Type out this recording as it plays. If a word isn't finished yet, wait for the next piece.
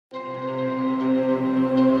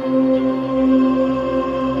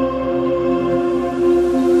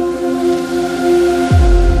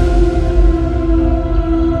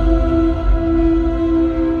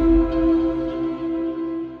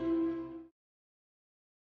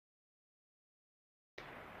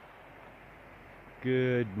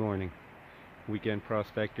Good morning. Weekend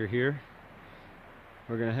Prospector here.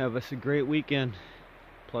 We're gonna have us a great weekend,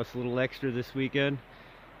 plus a little extra this weekend.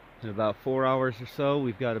 In about 4 hours or so,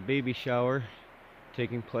 we've got a baby shower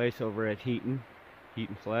taking place over at Heaton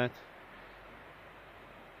Flats.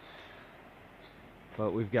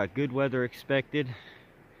 But we've got good weather expected,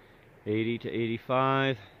 80 to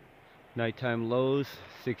 85. Nighttime lows,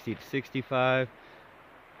 60 to 65.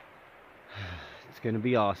 It's gonna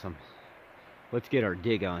be awesome. Let's get our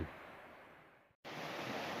dig on.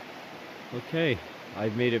 Okay,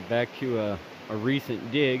 I've made it back to a recent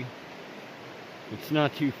dig. It's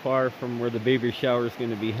not too far from where the baby shower is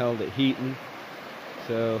going to be held at Heaton,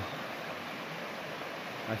 so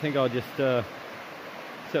I think I'll just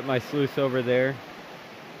set my sluice over there,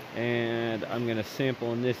 and I'm going to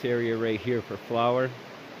sample in this area right here for flower.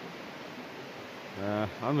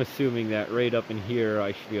 I'm assuming that right up in here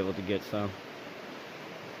I should be able to get some.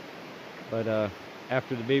 But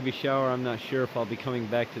after the baby shower, I'm not sure if I'll be coming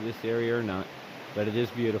back to this area or not, but it is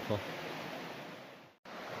beautiful.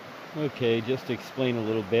 Okay, just to explain a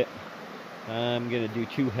little bit, I'm going to do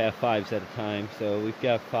 2 half-5s at a time. So we've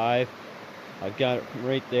got 5. I've got it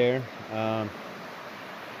right there.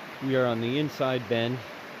 We are on the inside bend.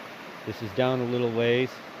 This is down a little ways.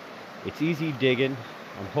 It's easy digging.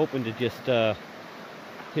 I'm hoping to just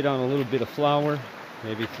hit on a little bit of flower,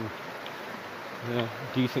 maybe some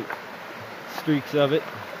decent streaks of it,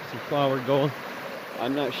 some flower going.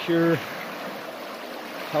 I'm not sure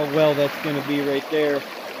how well that's going to be right there.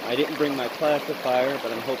 I didn't bring my classifier,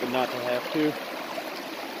 but I'm hoping not to have to.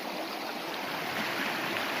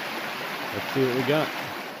 Let's see what we got.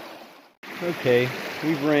 Okay,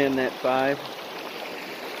 we've ran that 5,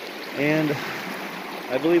 and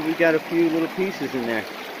I believe we've got a few little pieces in there.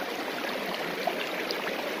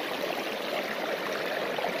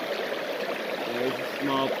 There's a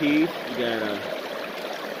small piece. We got a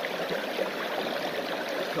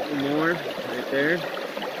couple more right there.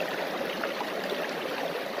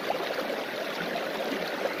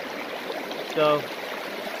 So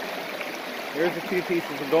there's a few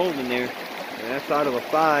pieces of gold in there, and that's out of a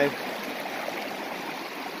 5.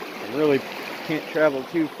 I really can't travel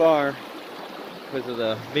too far because of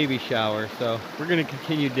the baby shower, so we're going to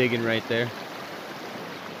continue digging right there.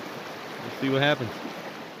 Let's see what happens.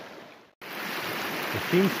 It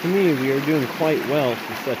seems to me we are doing quite well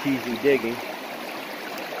for such easy digging.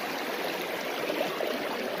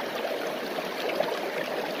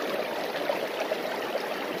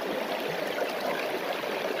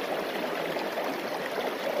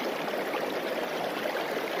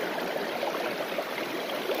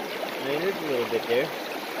 There's a little bit there.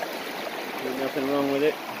 There's nothing wrong with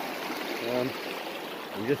it.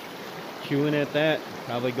 I'm just chewing at that,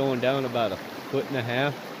 probably going down about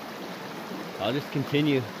 1.5 feet. I'll just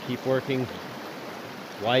continue, keep working,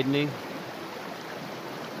 widening.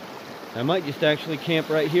 I might just actually camp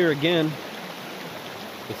right here again.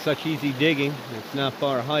 It's such easy digging. It's not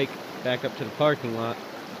far a hike back up to the parking lot.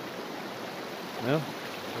 Well,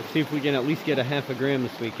 let's see if we can at least get a 0.5 gram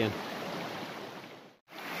this weekend.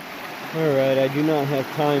 Alright, I do not have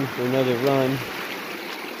time for another run.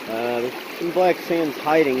 There's some black sand's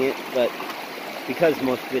hiding it, but because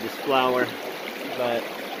most of it is flower. But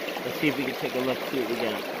let's see if we can take a look, see what we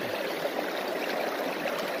got.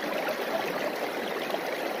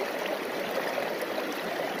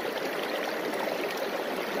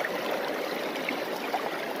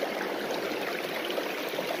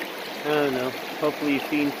 I don't know. Hopefully you've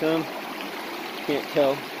seen some. Can't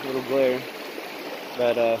tell. A little glare.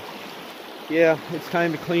 But yeah, it's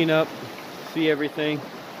time to clean up, see everything,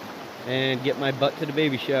 and get my butt to the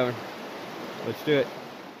baby shower. Let's do it.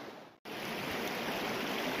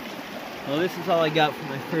 Well, this is all I got for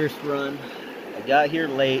my first run. I got here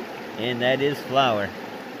late, and that is flower.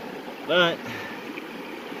 But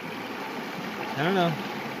I don't know,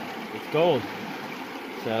 it's gold.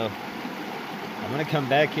 So I'm gonna come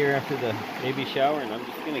back here after the baby shower, and I'm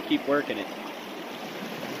just gonna keep working it.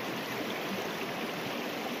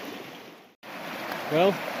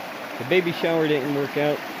 Well, the baby shower didn't work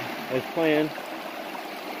out as planned,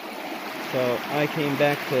 so I came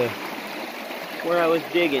back to where I was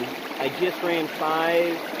digging. I just ran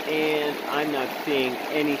 5, and I'm not seeing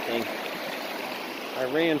anything. I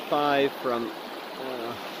ran 5 from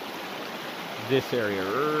this area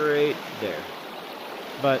right there.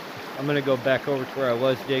 But I'm going to go back over to where I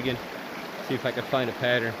was digging, see if I can find a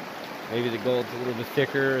pattern. Maybe the gold's a little bit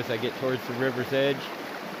thicker as I get towards the river's edge,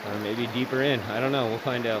 or maybe deeper in. I don't know. We'll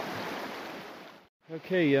find out.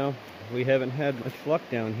 Okay, y'all. We haven't had much luck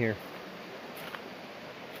down here.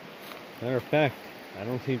 Matter of fact, I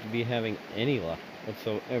don't seem to be having any luck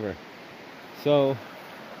whatsoever. So,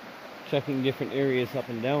 checking different areas up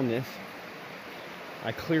and down this,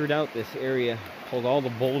 I cleared out this area, pulled all the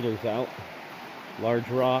boulders out, large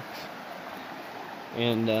rocks,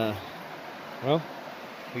 and well,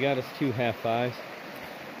 we got us 2 half-5s,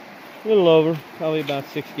 a little over, probably about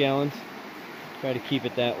 6 gallons. Try to keep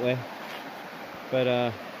it that way, but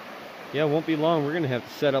yeah, it won't be long. We're gonna have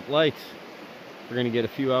to set up lights. We're gonna get a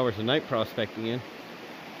few hours of night prospecting in.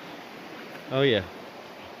 Oh yeah,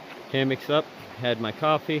 hammock's up, had my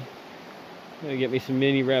coffee. Gonna get me some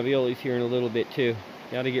mini raviolis here in a little bit too.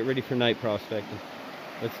 Gotta get ready for night prospecting.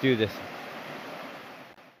 Let's do this.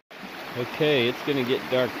 Okay, it's gonna get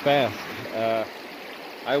dark fast.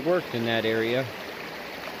 I worked in that area.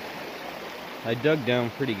 I dug down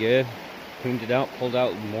pretty good, cleaned it out, pulled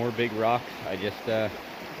out more big rocks. I just,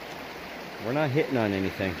 we're not hitting on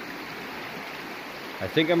anything. I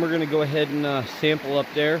think I'm gonna go ahead and sample up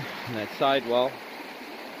there on that sidewall,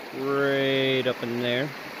 right up in there.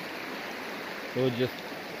 We'll just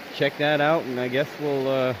check that out, and I guess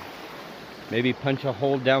we'll maybe punch a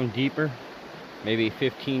hole down deeper, maybe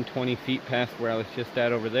 15-20 feet past where I was just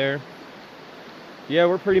at over there. Yeah,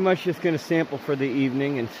 we're pretty much just going to sample for the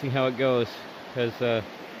evening and see how it goes, because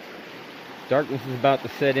darkness is about to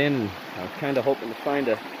set in, and I was kind of hoping to find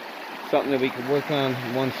something that we could work on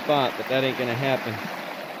in one spot, but that ain't going to happen.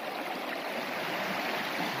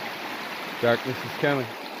 Darkness is coming.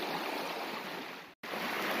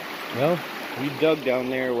 Well, we dug down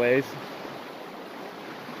there a ways.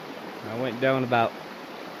 I went down about,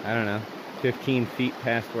 I don't know, 15 feet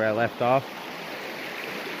past where I left off.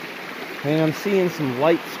 And I'm seeing some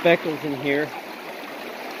light speckles in here.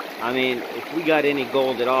 I mean, if we got any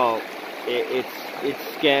gold at all,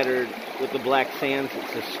 it's scattered with the black sands.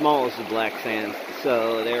 It's as small as the black sands.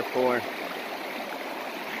 So, therefore,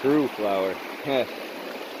 true flower.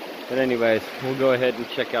 But anyways, we'll go ahead and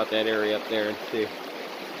check out that area up there and see.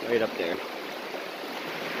 Right up there.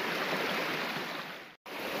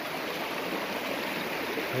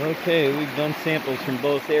 Okay, we've done samples from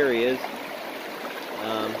both areas.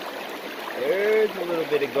 There's a little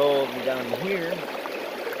bit of gold down here.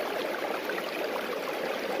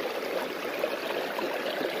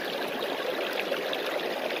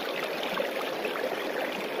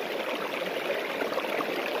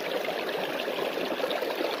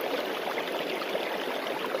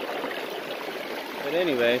 But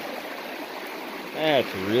anyway,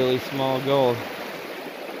 that's really small gold.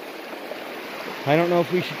 I don't know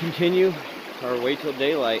if we should continue or wait till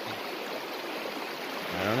daylight.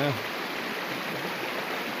 I don't know.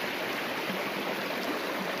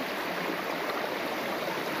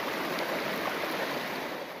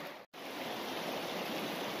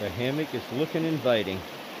 The hammock is looking inviting.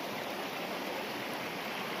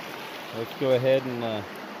 Let's go ahead and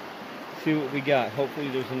see what we got. Hopefully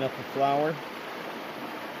there's enough of flour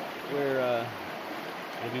where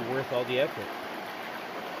it'll be worth all the effort.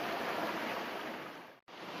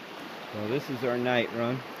 So this is our night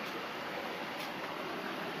run.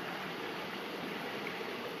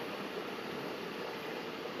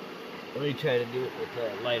 Let me try to do it with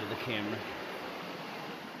the light of the camera.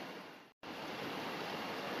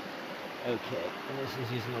 Okay, and this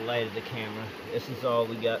is using the light of the camera. This is all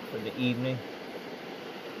we got for the evening.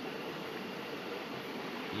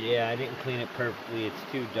 Yeah, I didn't clean it perfectly.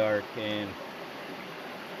 It's too dark, and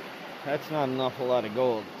that's not an awful lot of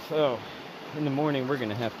gold. So in the morning we're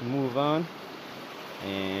gonna have to move on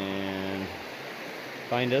and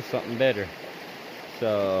find us something better.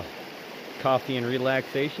 So coffee and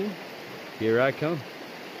relaxation, here I come.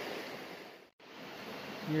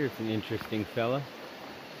 Here's an interesting fella.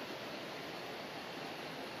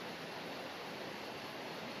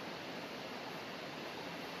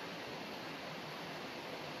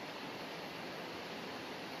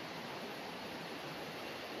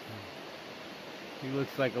 He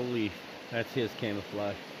looks like a leaf. That's his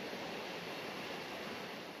camouflage.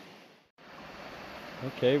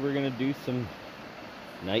 Okay, we're gonna do some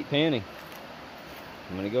night panning.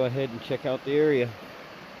 I'm gonna go ahead and check out the area.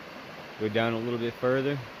 Go down a little bit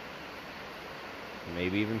further.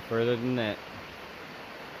 Maybe even further than that.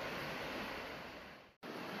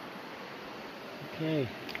 Okay,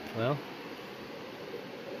 well.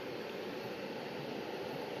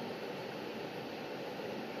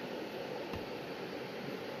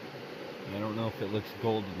 I don't know if it looks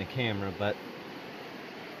gold in the camera, but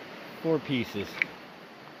 4 pieces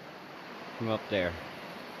from up there.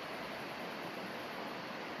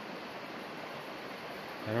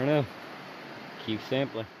 I don't know. Keep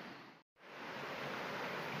sampling.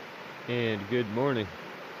 And good morning.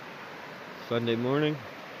 Sunday morning.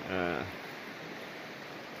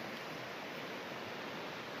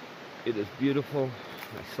 It is beautiful.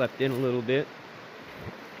 I slept in a little bit.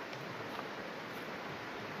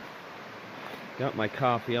 Got my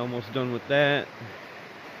coffee, almost done with that.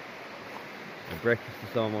 My breakfast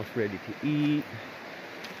is almost ready to eat.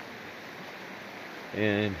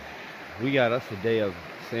 And we got us a day of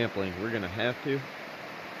sampling. We're gonna have to.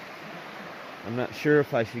 I'm not sure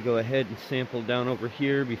if I should go ahead and sample down over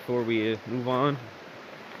here before we move on.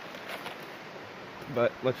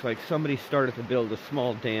 But looks like somebody started to build a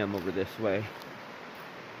small dam over this way.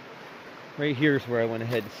 Right here is where I went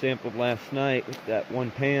ahead and sampled last night with that one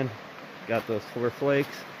pan. Got those 4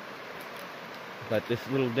 flakes. But this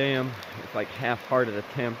little dam, it's like half-hearted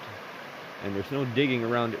attempt, and there's no digging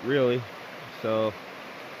around it really. So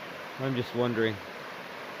I'm just wondering,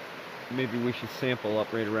 maybe we should sample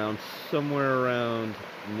up right around somewhere around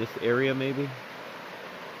in this area maybe.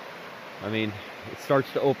 I mean, it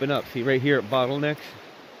starts to open up. See right here at bottlenecks,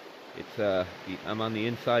 it's I'm on the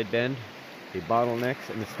inside bend. It bottlenecks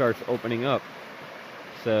and it starts opening up.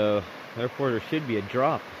 So therefore there should be a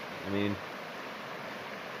drop. I mean,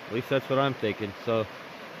 at least that's what I'm thinking. So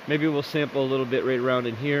maybe we'll sample a little bit right around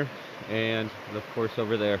in here and of course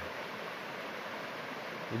over there.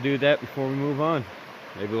 We'll do that before we move on.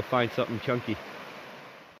 Maybe we'll find something chunky.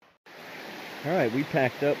 Alright, we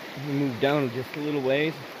packed up. We moved down just a little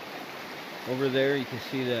ways. Over there you can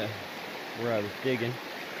see where I was digging.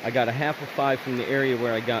 I got a half of 5 from the area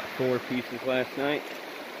where I got 4 pieces last night.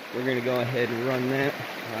 We're going to go ahead and run that.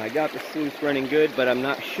 I got the sluice running good, but I'm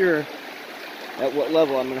not sure at what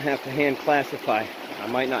level I'm going to have to hand classify. I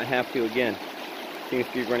might not have to again. Seems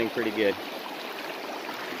to be running pretty good.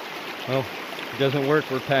 Well, if it doesn't work,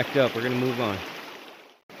 we're packed up. We're going to move on.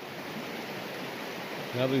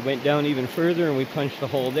 Well, we went down even further and we punched a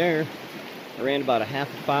hole there. I ran about a half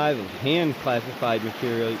of 5 of hand classified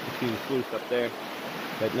material. You can see the sluice up there.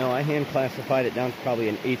 But no, I hand classified it down to probably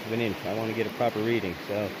 1/8 of an inch. I want to get a proper reading.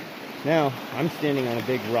 So now I'm standing on a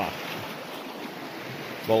big rock,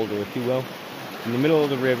 boulder if you will, in the middle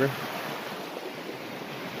of the river.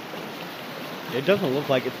 It doesn't look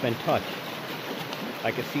like it's been touched.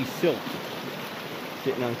 I can see silt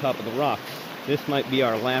sitting on top of the rocks. This might be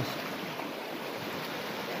our last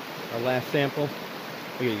sample.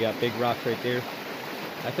 Look, you got big rocks right there.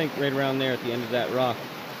 I think right around there at the end of that rock,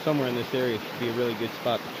 somewhere in this area, should be a really good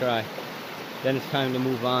spot to try. Then it's time to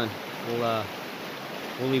move on.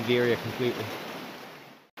 We'll leave the area completely.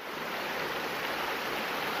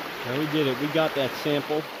 Now we did it. We got that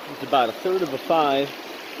sample. It's about 1/3 of a 5,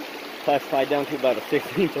 classified down to about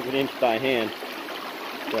 1/16 of an inch by hand.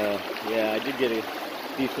 So yeah, I did get a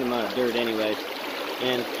decent amount of dirt anyways,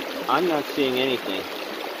 and I'm not seeing anything.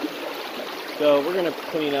 So we're gonna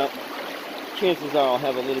clean up. Chances are I'll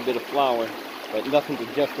have a little bit of flour, but nothing to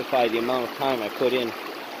justify the amount of time I put in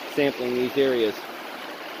sampling these areas.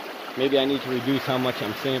 Maybe I need to reduce how much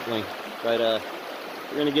I'm sampling, but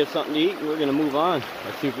we're gonna get something to eat and we're gonna move on.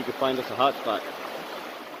 Let's see if we can find us a hot spot.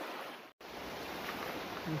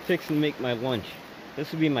 I'm fixing to make my lunch.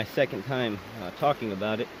 This will be my second time talking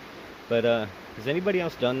about it, but has anybody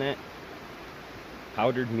else done that?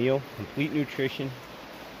 Powdered meal, complete nutrition,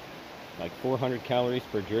 like 400 calories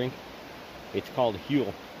per drink. It's called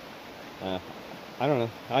Heaton. I don't know.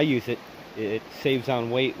 I use it. It saves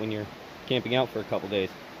on weight when you're camping out for a couple days.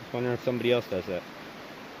 Just wondering if somebody else does that.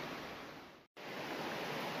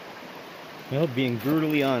 Well, being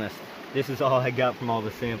brutally honest, this is all I got from all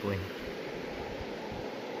the sampling.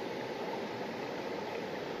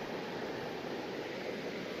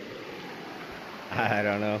 I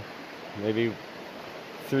don't know. Maybe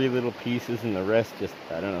 3 little pieces and the rest just,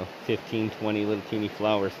 I don't know, 15, 20 little teeny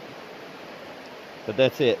flowers. But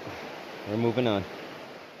that's it. We're moving on.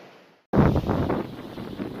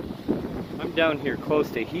 I'm down here close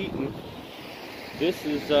to Heaton. This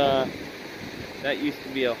is, that used to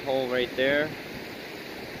be a hole right there.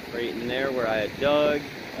 Right in there where I had dug.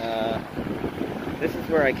 This is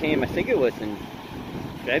where I came, I think it was in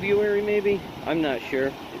February maybe? I'm not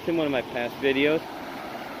sure. It's in one of my past videos.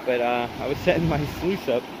 But I was setting my sluice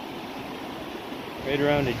up right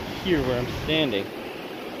around in here where I'm standing.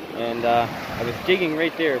 And I was digging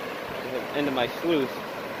right there at the end of my sluice,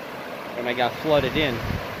 and I got flooded in.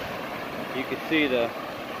 You could see the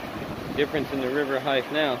difference in the river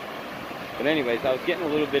height now. But anyways, I was getting a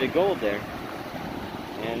little bit of gold there.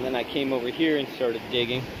 And then I came over here and started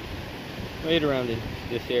digging right around in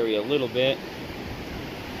this area a little bit.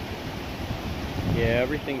 Yeah,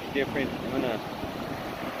 everything's different. I'm gonna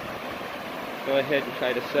go ahead and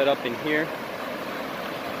try to set up in here.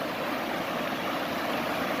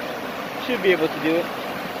 Should be able to do it.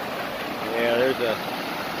 Yeah, there's a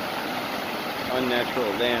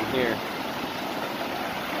unnatural dam here.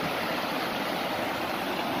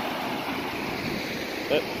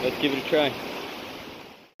 But let's give it a try.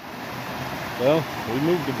 Well, we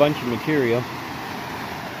moved a bunch of material.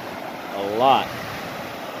 A lot.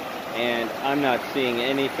 And I'm not seeing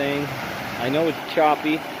anything. I know it's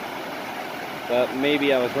choppy, but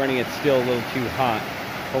maybe I was running it still a little too hot.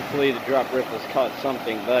 Hopefully the drop ripples caught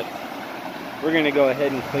something, but we're gonna go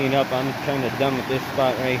ahead and clean up. I'm kind of done with this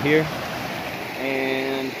spot right here.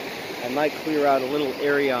 And I might clear out a little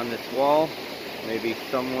area on this wall. Maybe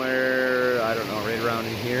somewhere, I don't know, right around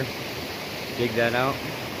in here. Dig that out.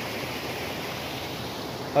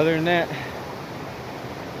 Other than that,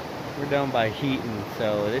 we're down by Heaton,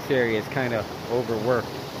 so this area is kind of overworked.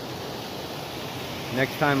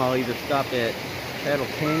 Next time I'll either stop at Cattle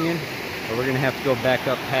Canyon, or we're going to have to go back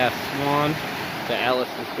up past Swan to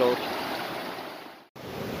Allison's Gulch.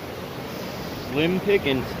 Slim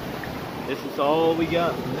pickings. This is all we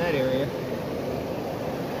got from that area.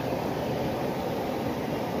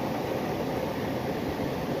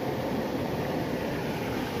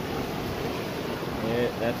 Yeah,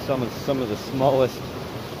 that's some of the smallest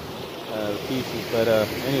pieces, but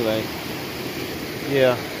anyway,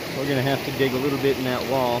 yeah, we're gonna have to dig a little bit in that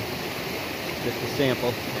wall just to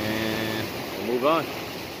sample, and we'll move on.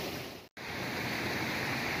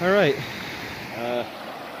 All right,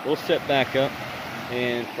 we'll set back up,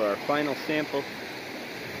 and for our final sample,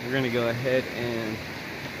 we're gonna go ahead and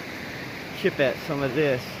chip at some of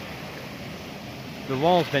this. The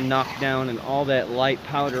wall's been knocked down and all that light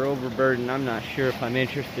powder overburden. I'm not sure if I'm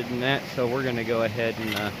interested in that, so we're gonna go ahead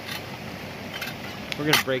and we're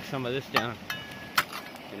gonna break some of this down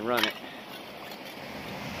and run it.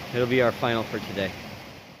 It'll be our final for today.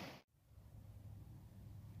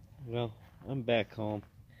 Well, I'm back home.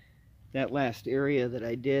 That last area that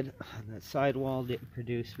I did on that side wall didn't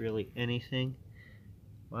produce really anything.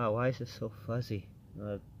 Wow, why is this so fuzzy?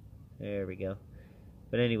 There we go.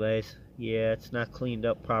 But anyways, yeah, it's not cleaned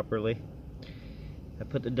up properly. I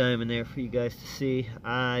put the diamond there for you guys to see.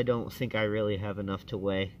 I don't think I really have enough to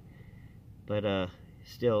weigh. But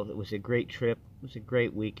still, it was a great trip. It was a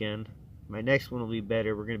great weekend. My next one will be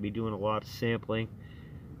better. We're going to be doing a lot of sampling.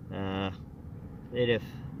 And if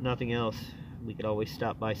nothing else, we could always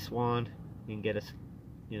stop by Swan and get us,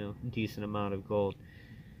 a decent amount of gold.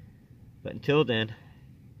 But until then,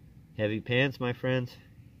 heavy pants, my friends.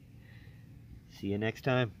 See you next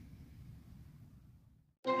time.